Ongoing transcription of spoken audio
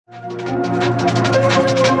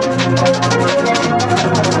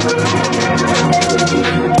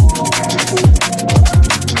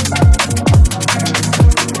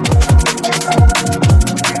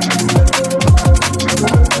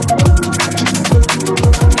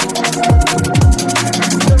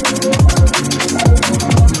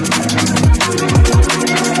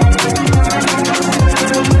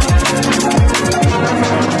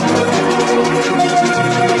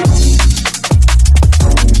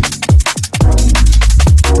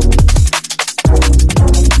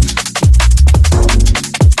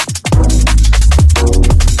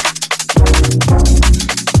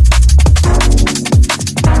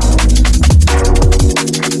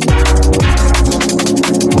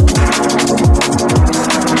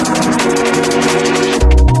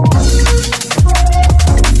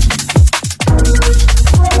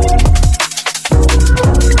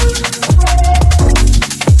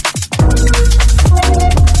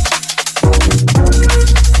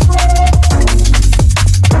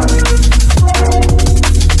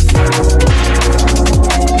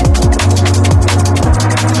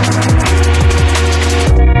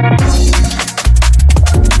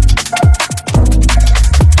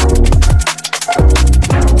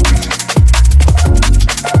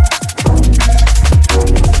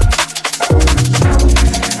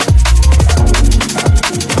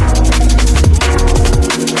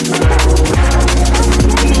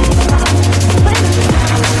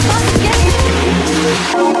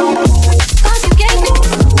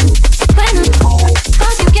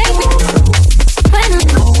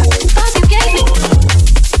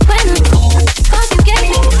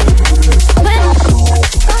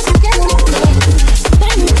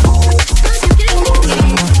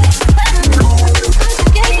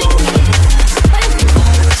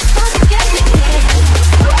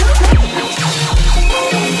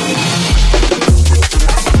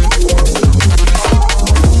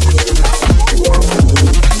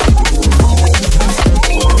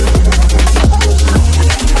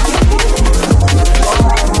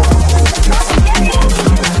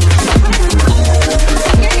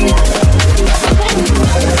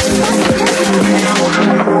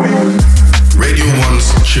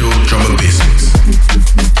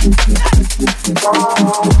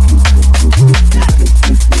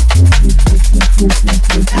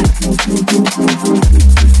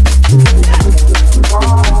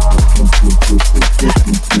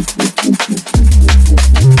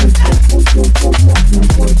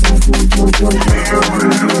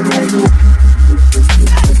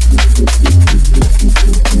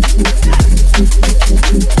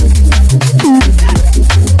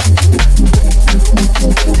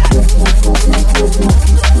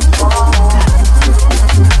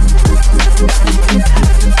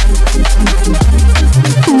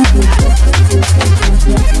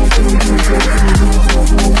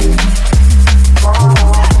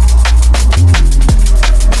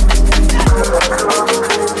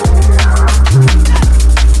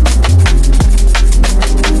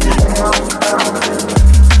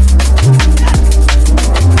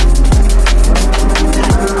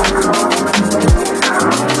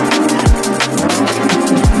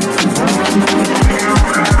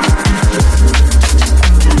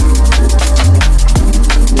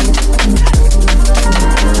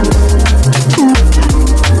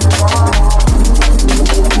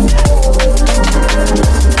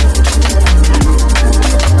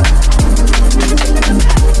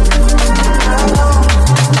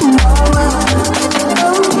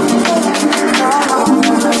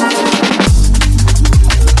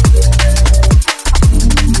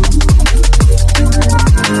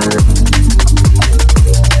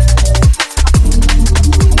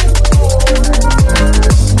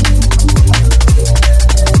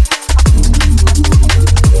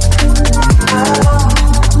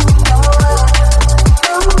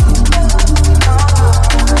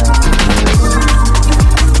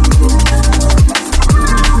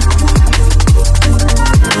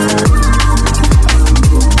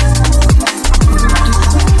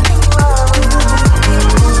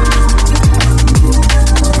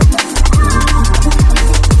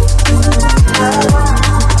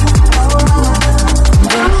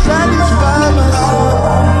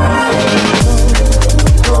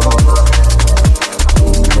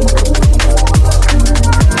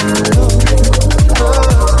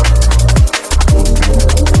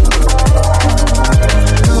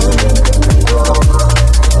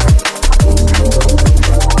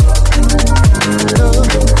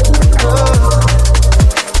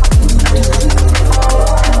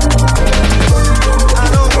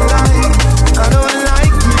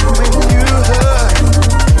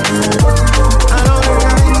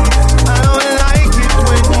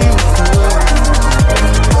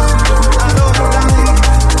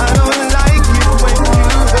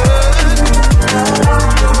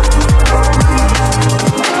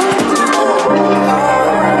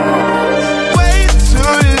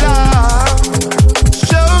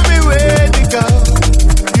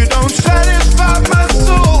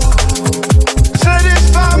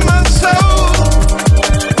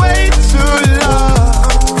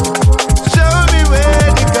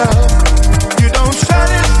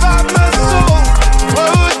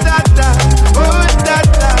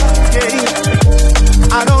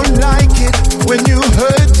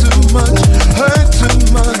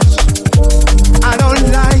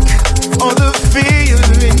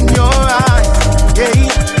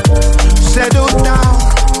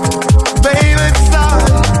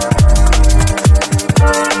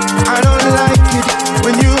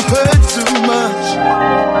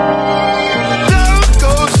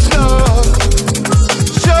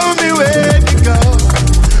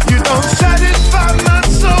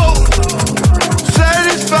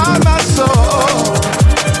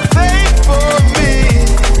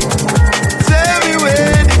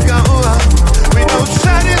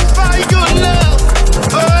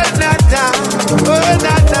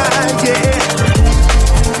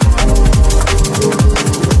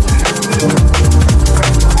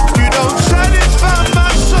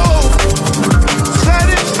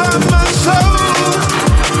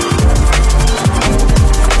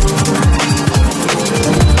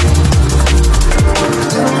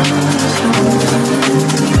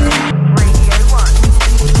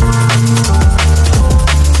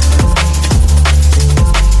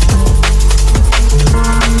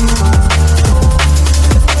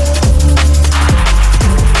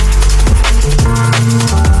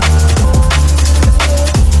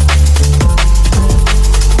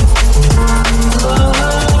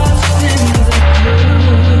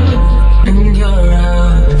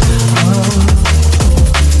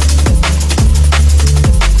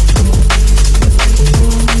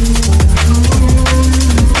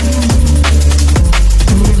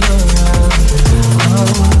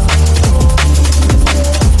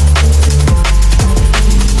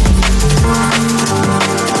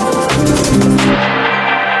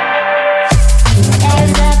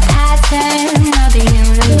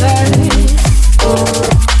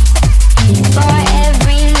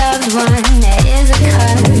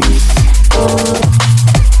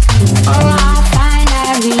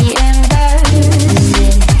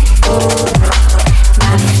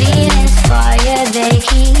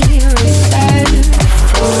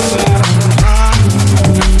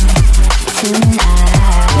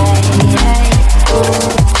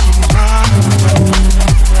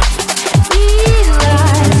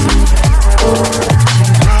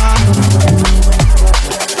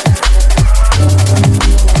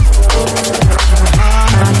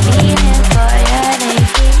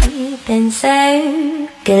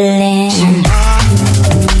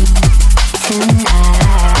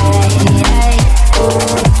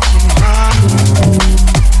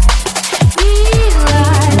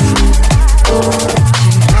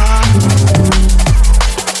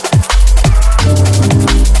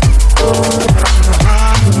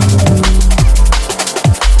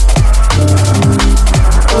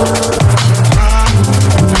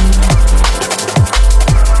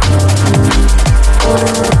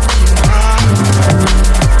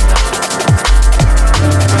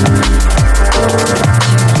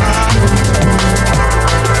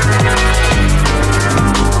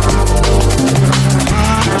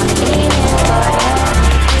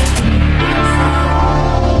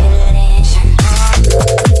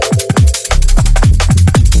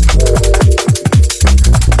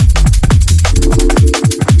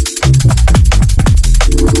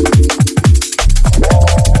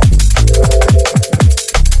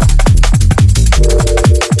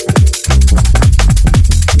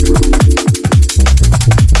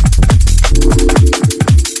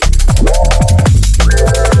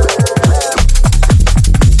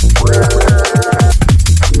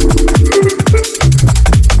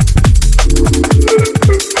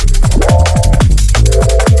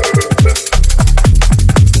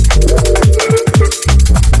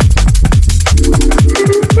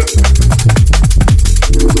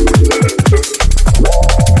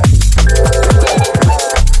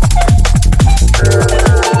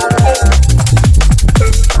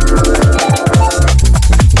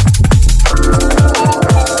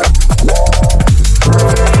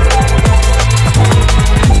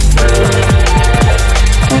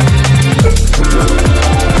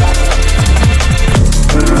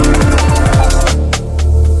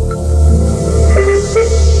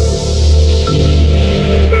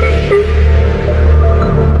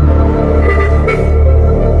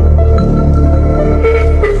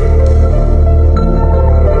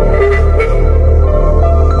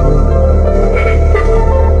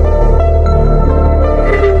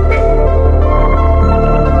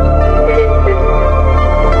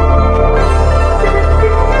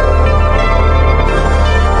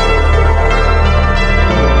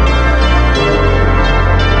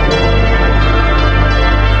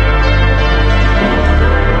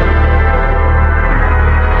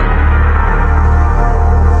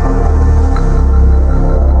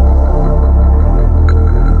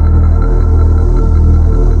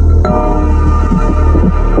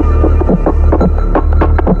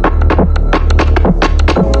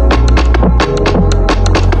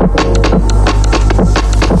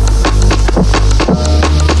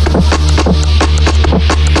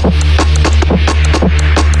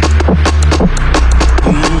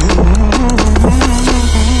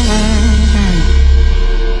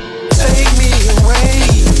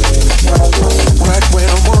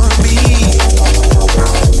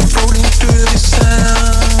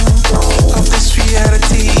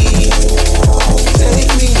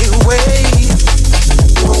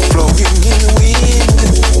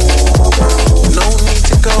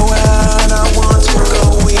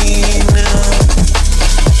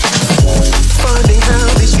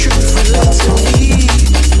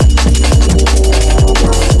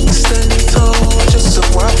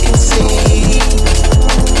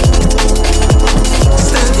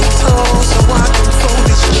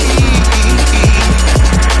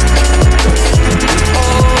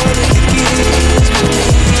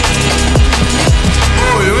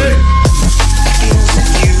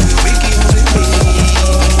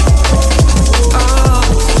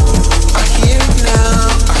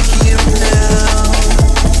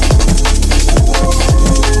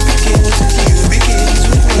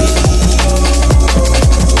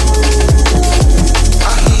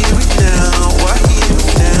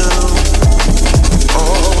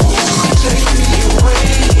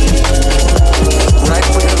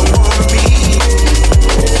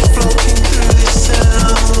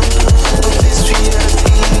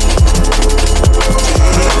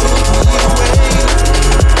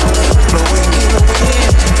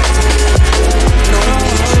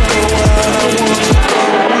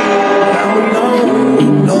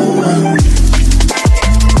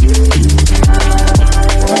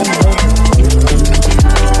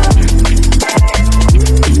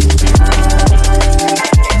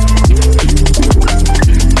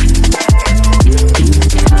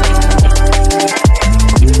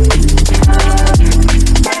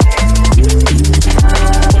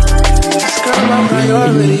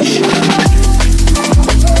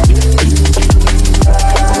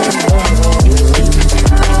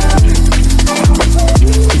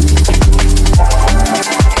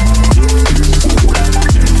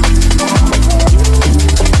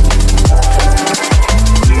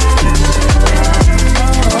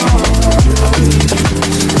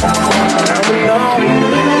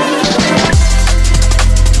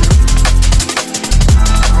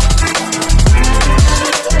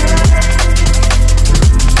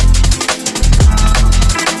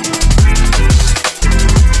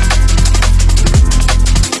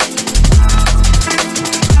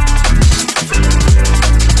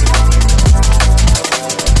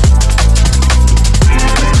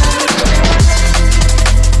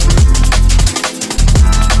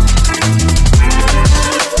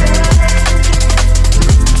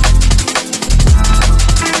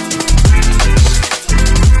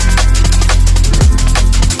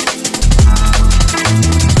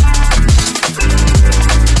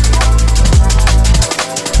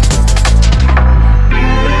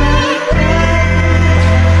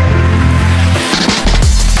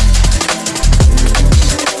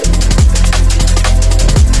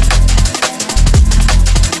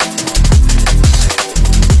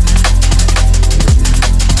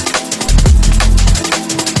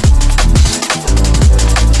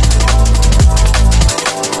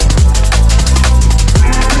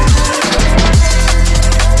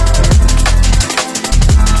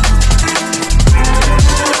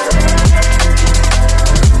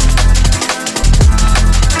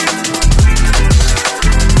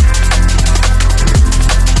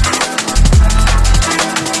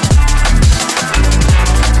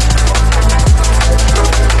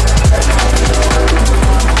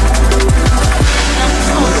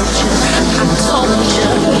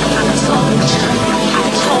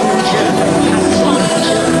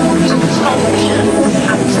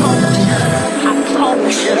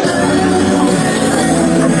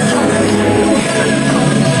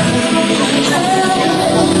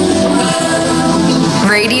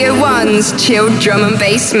Martin's chill drum and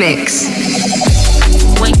bass mix.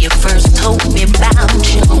 When you first told me about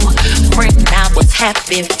you, friend, I was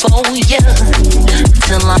happy for you,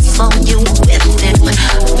 till I saw you with him,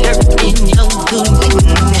 flirting your good.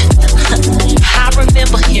 I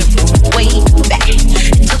remember him from way back.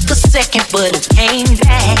 It took a second, but it came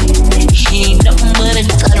back. He ain't nothing but a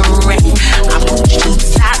gutter rat. I put you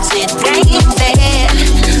tops, it ain't bad.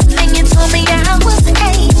 Then you told me I was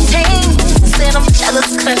 18. Said I'm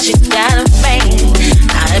jealous 'cause you got a man.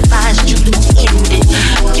 I advised you to end it.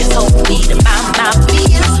 You told me to mind my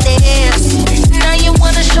business. Now you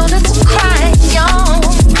wanna show that I'm crying, y'all,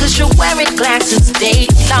 'cause you're wearing glasses day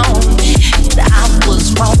long. I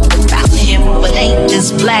was wrong about him, but ain't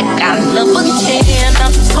this black I love again.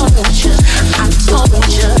 I told you, I told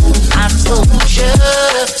you, I told you,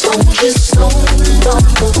 told you so long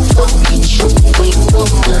before you wait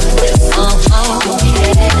woman. Your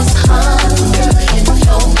head is hung, girl, you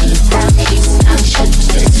know that he's not your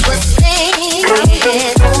this was saying.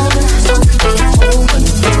 Head on, don't be over.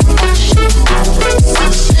 So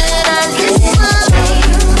should I listen?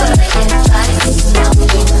 But advice, now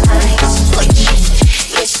your eyes switching.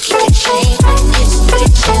 It's twitching, it's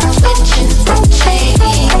twitching, twitching, twitching.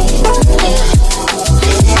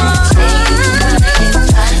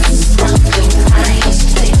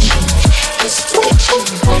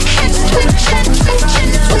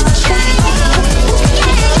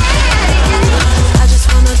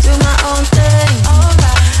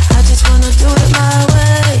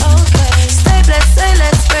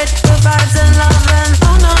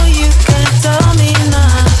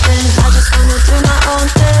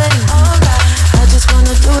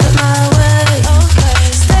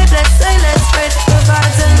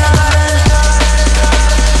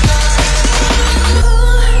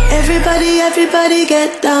 Everybody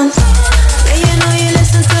get down. Yeah, you know you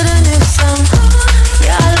listen to the new song.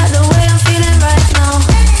 Yeah, I like the way I'm feeling right now.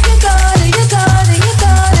 You got it, you got it, you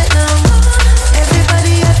got it now.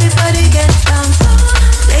 Everybody get down.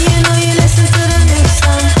 Yeah, you know you listen to the new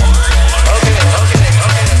song.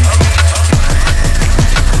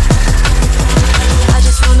 I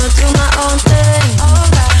just wanna do my own thing.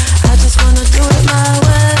 I just wanna do it my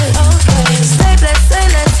way. Stay blessed, say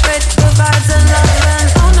let's spread good vibes and love, and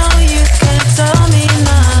oh no, you can't tell me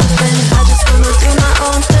nothing. I just wanna do my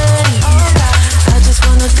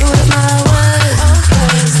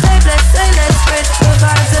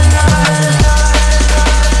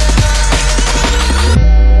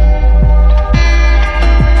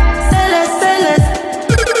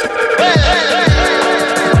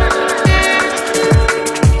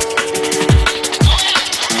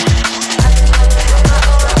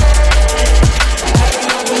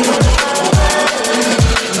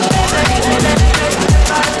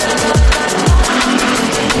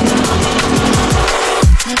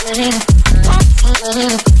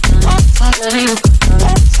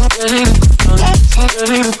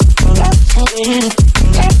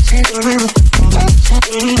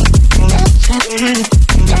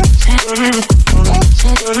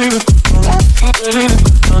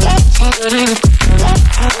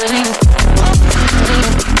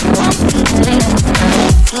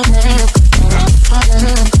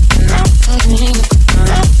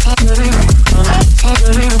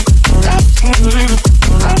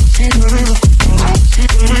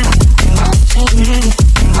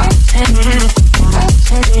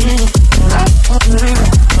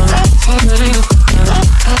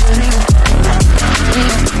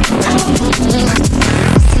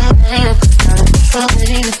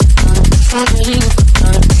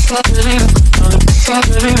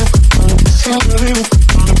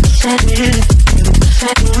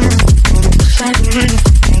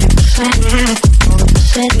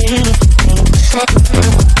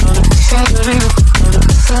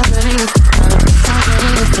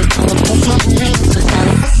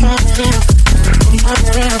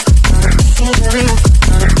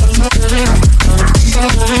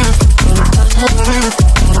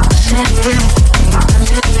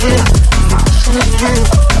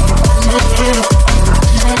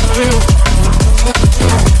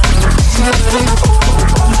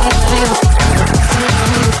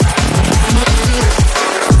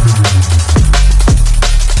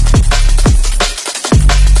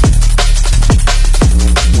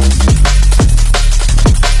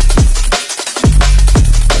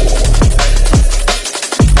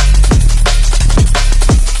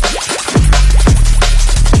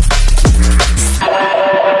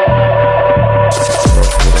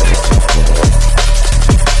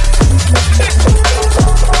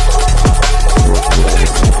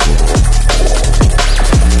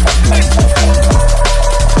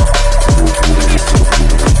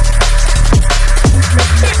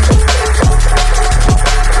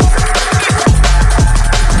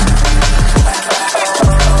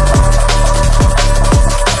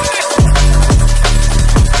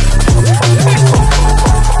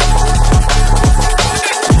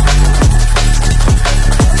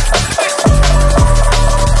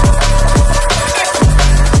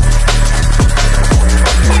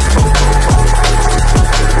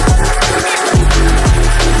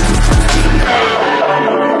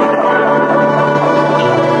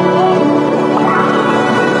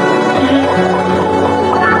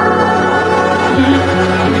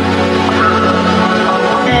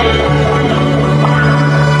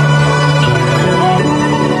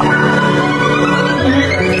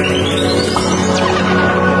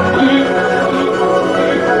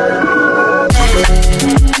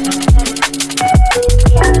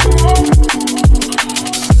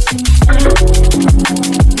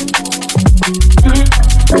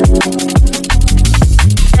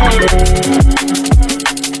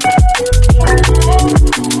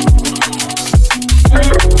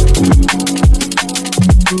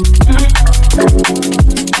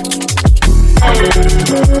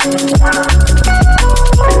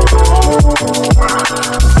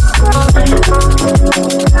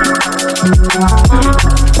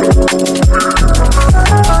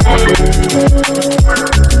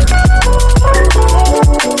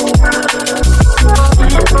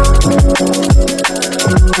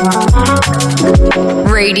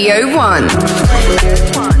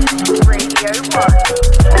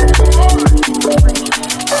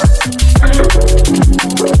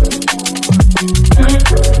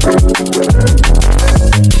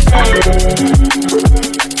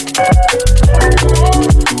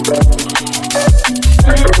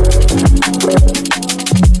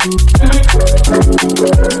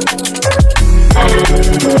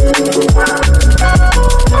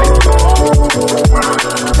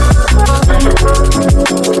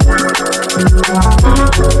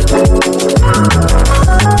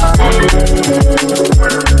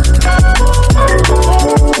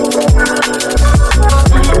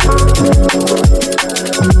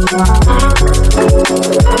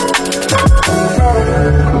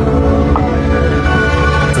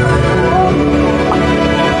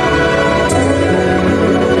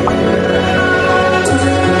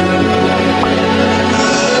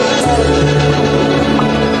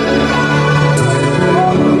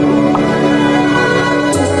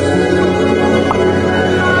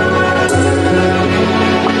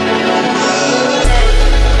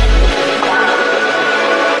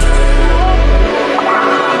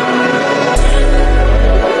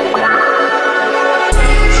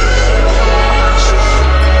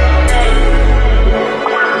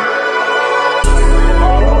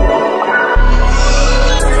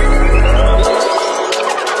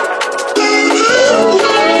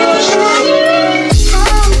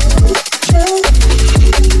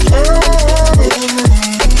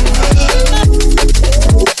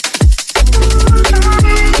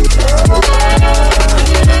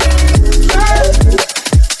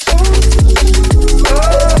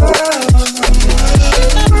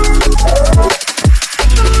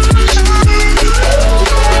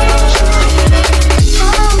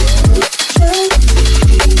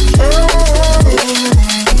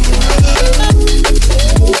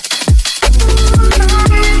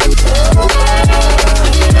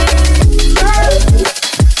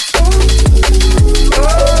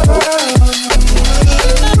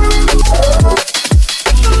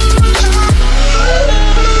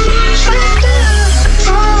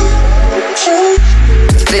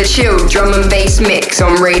bass mix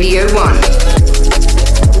on Radio 1.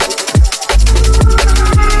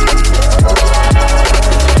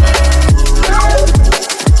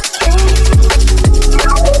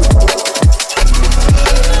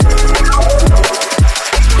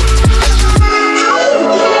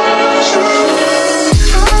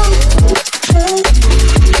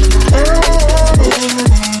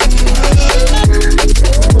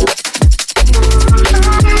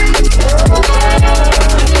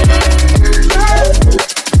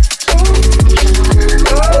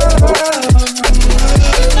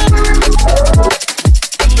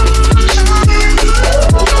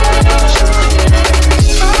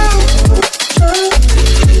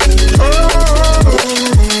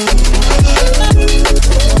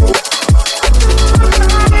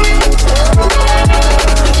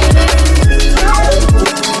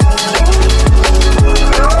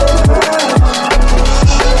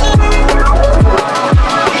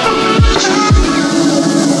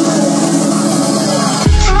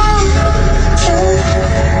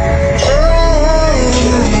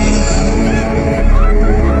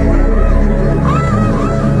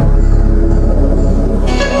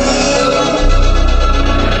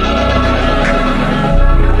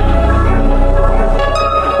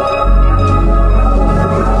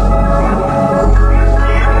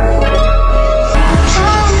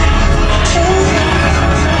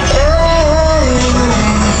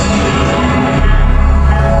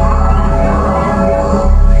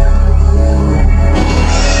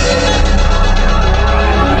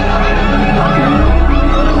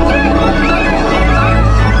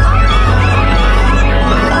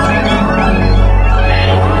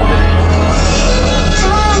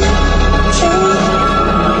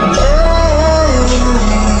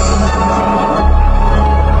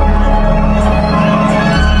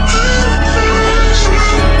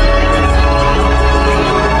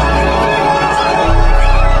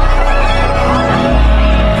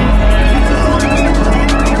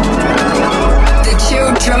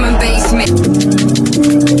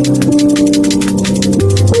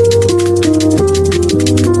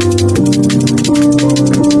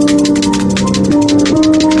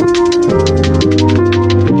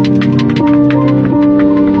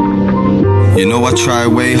 Try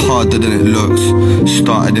way harder than it looks.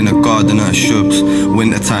 Started in a garden at Shubs.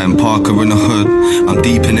 Wintertime, Parker in the hood. I'm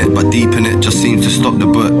deep in it, but deep in it just seems to stop the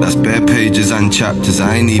book. That's bare pages and chapters,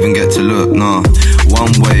 I ain't even get to look, nah.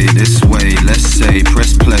 One way, this way, let's say,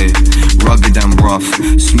 press play. Rugged and rough,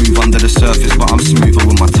 smooth under the surface, but I'm smoother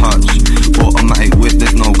with my touch. Automatic whip,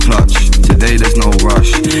 there's no clutch. Today there's no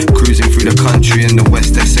rush. Cruising through the country in the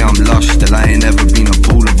west, they say I'm lush. That I ain't never been a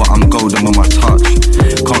baller, but I'm golden with my touch.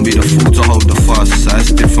 Can't be the fool to hold the fuss.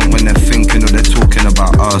 It's different when they're thinking or they're talking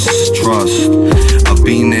about us. Trust, I've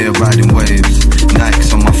been there riding waves.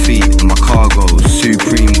 Nikes on my feet and my cargos.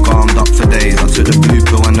 Supreme, garmed up for days. I took the blue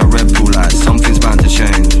pill and the red pill, like something's bound to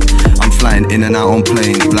change. I'm flying in and out on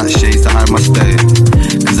planes, black shades to hide my stay.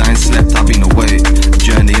 Cause I ain't slept, I've been away.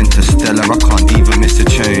 Journey interstellar, I can't even miss a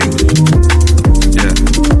change. Yeah,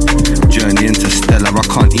 journey interstellar, I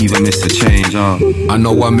can't even miss a change. I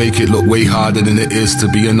know I make it look way harder than it is to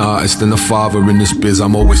be an artist and a father in this biz.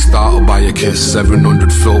 I'm always startled by a kiss.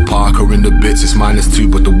 700 Phil Parker in the bits. It's -2,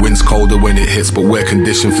 but the wind's colder when it hits. But we're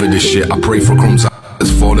conditioned for this shit. I pray for crumbs it's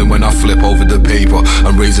falling when I flip over the paper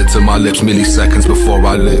and raise it to my lips milliseconds before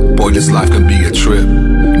I lick. Boy, this life can be a trip.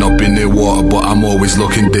 Not been near water, but I'm always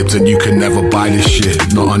looking dipped, and you can never buy this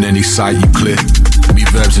shit. Not on any site you click. Me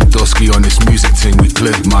verbs and Dusky on this music thing we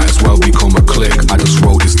click. Might as well become a click. I just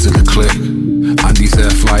wrote this to the click. And these Air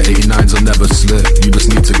Flight 89s will never slip. You just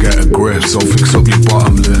need to get a grip, so fix up your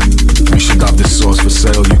bottom lip. We should have this sauce for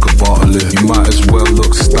sale, you could bottle it. You might as well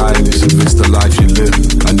look stylish if it's the life you live.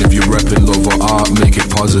 And if you're repping love or art, make it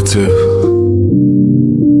positive.